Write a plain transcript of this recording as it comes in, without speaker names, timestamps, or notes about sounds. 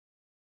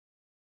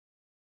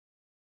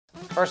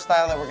First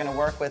style that we're going to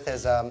work with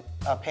is a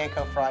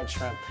panko fried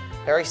shrimp.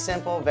 Very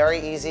simple, very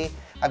easy.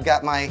 I've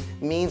got my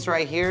means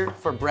right here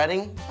for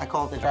breading. I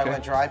call it the dry,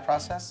 wet, dry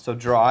process. So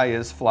dry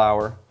is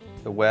flour,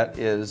 the wet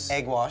is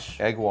egg wash.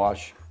 Egg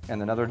wash,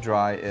 and another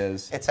dry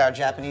is? It's our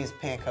Japanese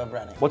panko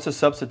breading. What's a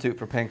substitute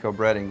for panko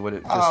breading? Would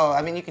it just... Oh,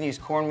 I mean, you can use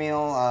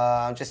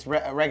cornmeal, just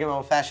regular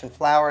old-fashioned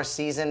flour,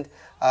 seasoned.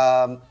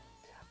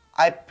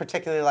 I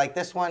particularly like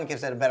this one. It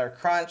gives it a better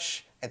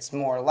crunch. It's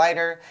more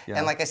lighter,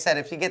 and like I said,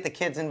 if you get the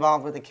kids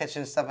involved with the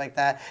kitchen and stuff like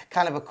that,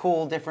 kind of a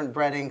cool, different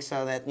breading,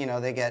 so that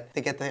they get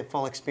the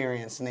full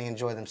experience and they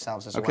enjoy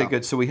themselves as well. Okay,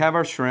 good. So we have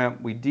our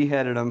shrimp. We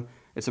deheaded them.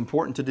 It's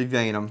important to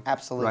devein them.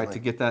 Absolutely. Right, to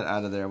get that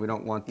out of there. We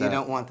don't want that. You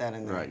don't want that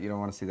in there. Right. You don't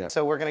want to see that.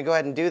 So we're going to go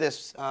ahead and do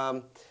this.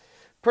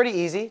 Pretty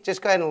easy.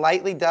 Just go ahead and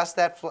lightly dust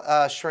that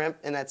shrimp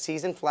in that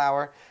seasoned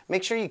flour.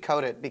 Make sure you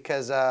coat it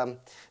because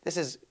this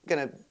is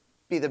going to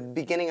be the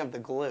beginning of the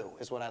glue,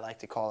 is what I like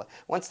to call it.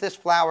 Once this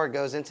flour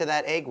goes into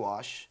that egg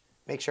wash,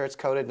 make sure it's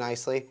coated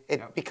nicely.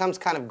 It becomes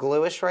kind of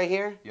gluish right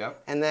here.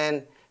 Yep. And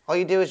then all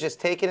you do is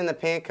just take it in the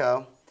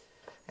panko,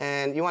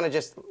 and you want to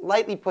just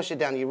lightly push it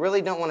down. You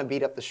really don't want to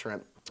beat up the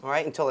shrimp, all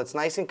right, until it's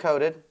nice and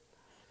coated.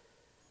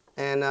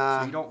 And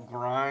so you don't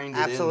grind it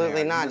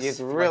absolutely in there.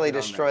 You really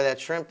destroy that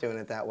shrimp doing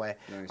it that way.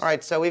 Nice. All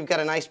right, so we've got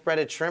a nice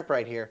breaded shrimp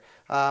right here,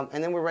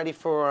 and then we're ready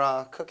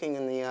for cooking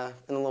in the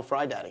little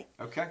fry daddy.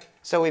 Okay.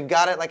 So we've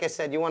got it. Like I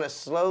said, you want to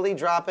slowly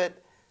drop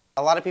it.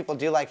 A lot of people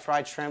do like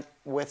fried shrimp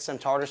with some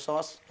tartar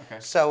sauce.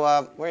 Okay.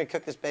 So we're gonna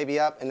cook this baby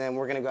up, and then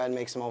we're gonna go ahead and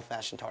make some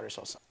old-fashioned tartar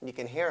sauce. You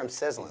can hear him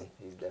sizzling.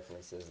 He's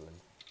definitely sizzling.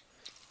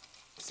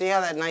 See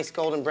how that nice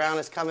golden brown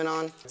is coming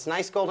on? It's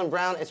nice golden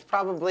brown. It's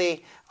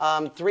probably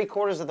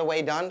 3/4 of the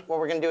way done. What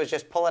we're going to do is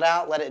just pull it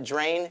out, let it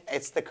drain.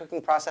 The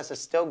cooking process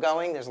is still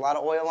going. There's a lot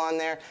of oil on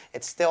there.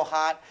 It's still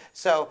hot.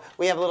 So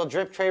we have a little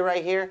drip tray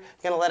right here.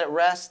 We're going to let it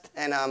rest,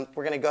 and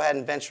we're going to go ahead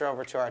and venture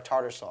over to our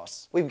tartar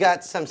sauce. We've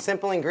got some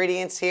simple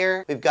ingredients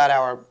here. We've got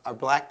our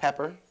black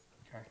pepper.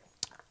 Okay.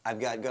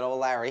 I've got good old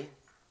Lawry.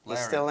 He's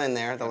still in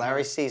there, the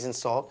Lawry seasoned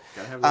salt.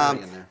 Gotta have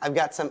Lawry in there. I've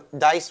got some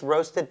diced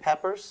roasted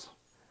peppers.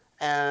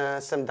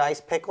 Some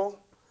diced pickle,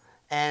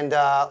 and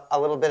a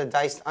little bit of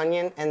diced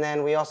onion, and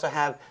then we also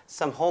have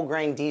some whole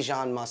grain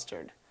Dijon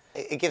mustard.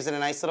 It gives it a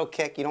nice little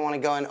kick. You don't want to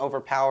go and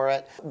overpower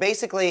it.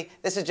 Basically,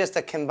 this is just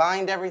a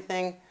combined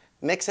everything,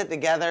 mix it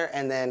together,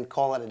 and then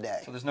call it a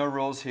day. So there's no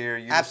rules here.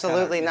 You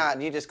Absolutely not.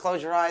 You just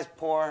close your eyes,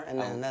 pour, and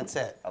then that's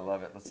it. I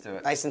love it. Let's do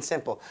it. Nice and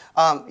simple.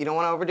 You don't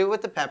want to overdo it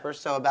with the pepper,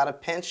 so about a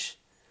pinch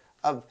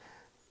of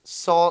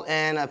salt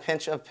and a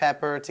pinch of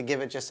pepper to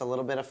give it just a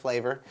little bit of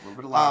flavor. A little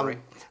bit of Lawry.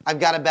 I've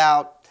got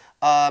about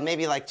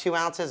maybe like 2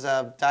 ounces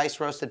of diced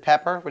roasted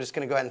pepper. We're just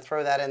going to go ahead and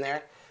throw that in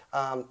there.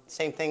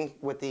 Same thing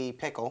with the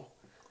pickle.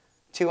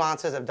 2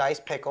 ounces of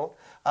diced pickle.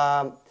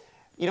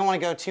 You don't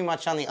want to go too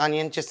much on the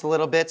onion, just a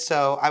little bit.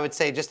 So I would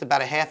say just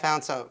about a 1/2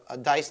 ounce of a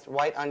diced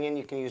white onion.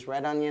 You can use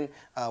red onion.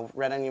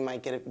 Red onion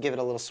might give it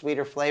a little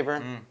sweeter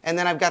flavor. And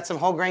then I've got some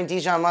whole grain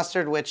Dijon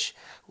mustard, which,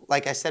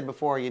 like I said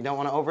before, you don't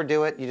want to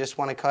overdo it. You just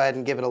want to go ahead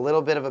and give it a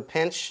little bit of a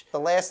pinch. The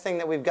last thing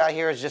that we've got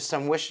here is just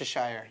some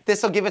Worcestershire.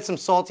 This will give it some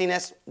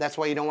saltiness. That's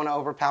why you don't want to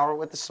overpower it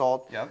with the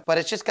salt. Yep. But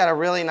it's just got a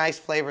really nice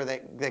flavor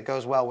that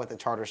goes well with the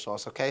tartar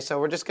sauce, okay? So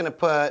we're just going to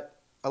put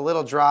a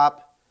little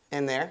drop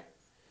in there.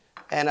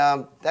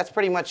 And that's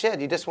pretty much it.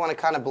 You just want to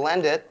kind of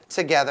blend it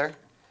together.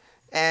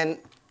 And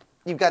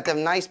you've got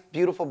them nice,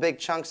 beautiful big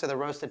chunks of the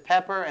roasted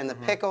pepper and the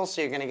pickle,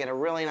 so you're going to get a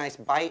really nice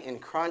bite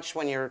and crunch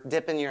when you're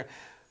dipping your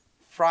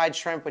fried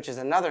shrimp, which is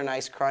another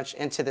nice crunch,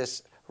 into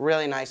this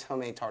really nice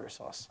homemade tartar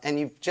sauce. And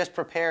you've just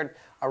prepared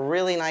a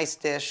really nice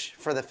dish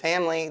for the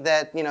family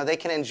that, they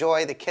can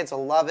enjoy. The kids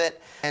will love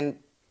it. And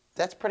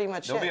that's pretty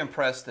much it. They'll be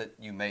impressed that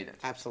you made it.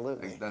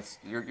 Absolutely.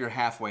 You're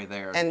halfway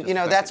there. And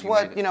that's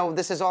what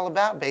this is all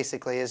about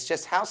basically, is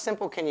just how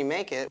simple can you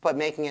make it, but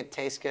making it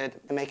taste good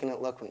and making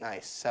it look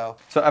nice. So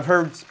I've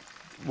heard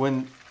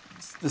when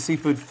the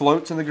seafood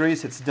floats in the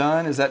grease, it's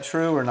done. Is that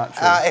true or not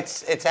true?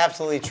 It's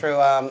absolutely true.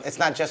 It's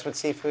not just with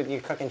seafood.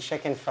 You're cooking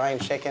chicken, frying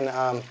chicken.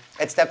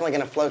 It's definitely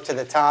going to float to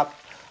the top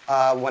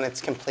when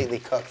it's completely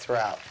cooked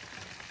throughout.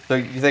 So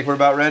you think we're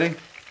about ready?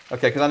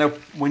 Okay, because I know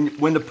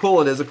when to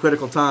pull it is a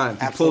critical time.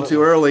 If you pull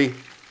too early,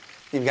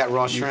 you've got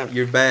raw shrimp.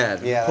 You're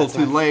bad. Yeah, pull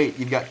too late,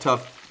 you've got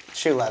tough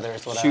shoe leather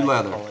is what I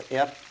like to call it.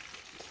 Yep.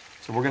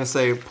 So we're going to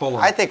say pull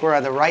them. I think we're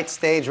at the right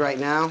stage right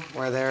now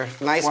where they're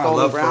nice golden brown.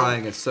 I love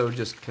frying. It's so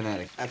just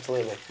kinetic.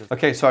 Absolutely.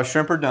 Okay, so our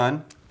shrimp are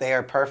done. They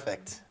are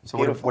perfect. So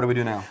what do we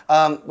do now?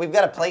 We've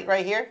got a plate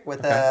right here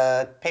with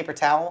a paper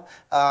towel.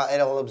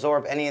 It'll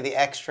absorb any of the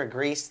extra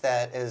grease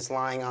that is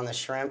lying on the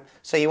shrimp.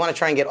 So you want to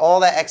try and get all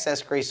that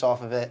excess grease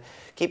off of it.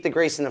 Keep the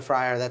grease in the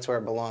fryer. That's where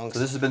it belongs. So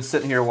this has been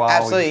sitting here a while.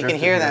 Absolutely. You can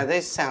hear that.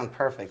 They sound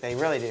perfect. They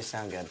really do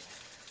sound good.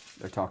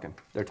 They're talking.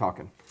 They're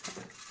talking.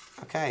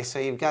 Okay, so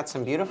you've got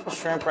some beautiful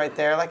shrimp right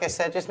there. Like I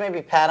said, just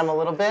maybe pat them a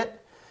little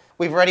bit.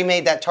 We've already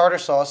made that tartar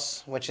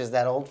sauce, which is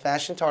that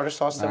old-fashioned tartar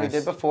sauce that we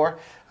did before.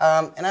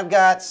 And I've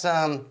got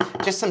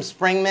just some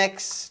spring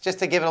mix, just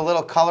to give it a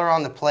little color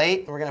on the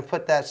plate. We're going to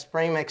put that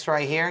spring mix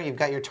right here. You've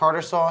got your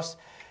tartar sauce.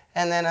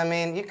 And then, I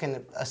mean, you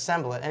can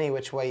assemble it any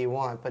which way you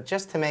want, but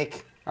just to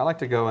make... I like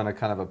to go in a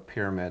kind of a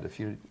pyramid. If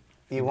you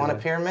want a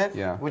pyramid?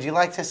 Yeah. Would you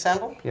like to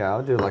assemble? Yeah,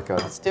 I'll do like a...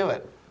 Let's do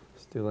it.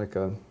 Let's do like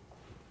a...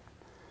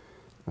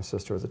 My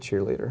sister was a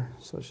cheerleader,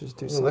 so let's just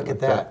do something Look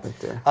at like that. right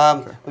there.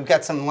 Okay. We've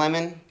got some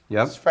lemon.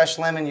 Yep. It's fresh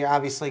lemon. You're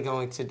obviously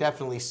going to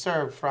definitely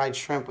serve fried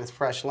shrimp with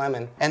fresh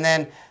lemon. And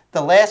then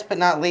the last but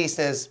not least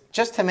is,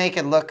 just to make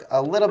it look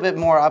a little bit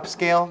more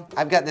upscale,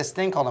 I've got this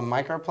thing called a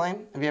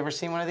microplane. Have you ever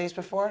seen one of these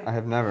before? I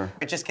have never.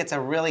 It just gets a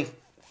really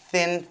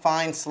thin,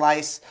 fine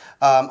slice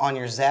on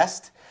your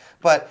zest.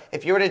 But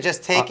if you were to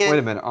just take it... Wait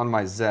a minute, on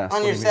my zest.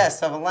 On your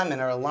zest of a lemon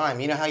or a lime.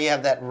 You know how you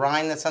have that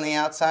rind that's on the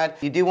outside?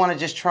 You do want to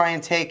just try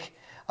and take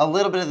a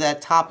little bit of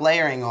that top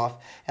layering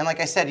off. And like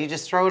I said, you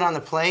just throw it on the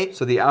plate.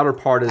 So the outer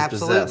part is the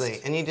zest. Absolutely.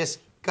 And you just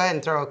go ahead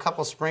and throw a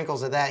couple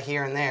sprinkles of that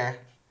here and there.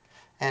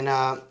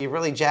 And you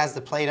really jazz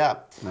the plate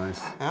up. Nice.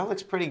 That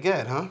looks pretty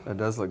good, huh? That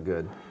does look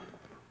good.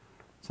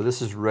 So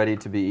this is ready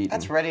to be eaten.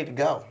 That's ready to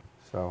go.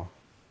 So,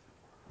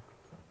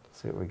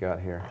 let's see what we got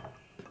here.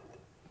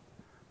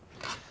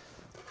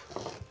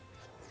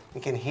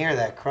 You can hear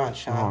that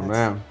crunch, huh? Oh,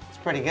 man. It's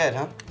pretty good,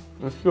 huh?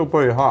 It's still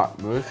pretty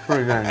hot, but it's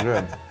pretty dang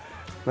good.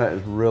 That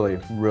is really,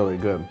 really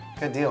good.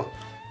 Good deal.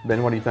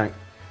 Ben, what do you think?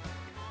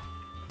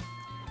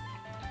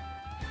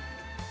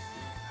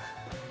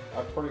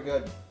 That's pretty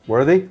good.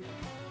 Worthy?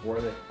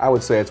 Worthy. I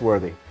would say it's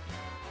worthy.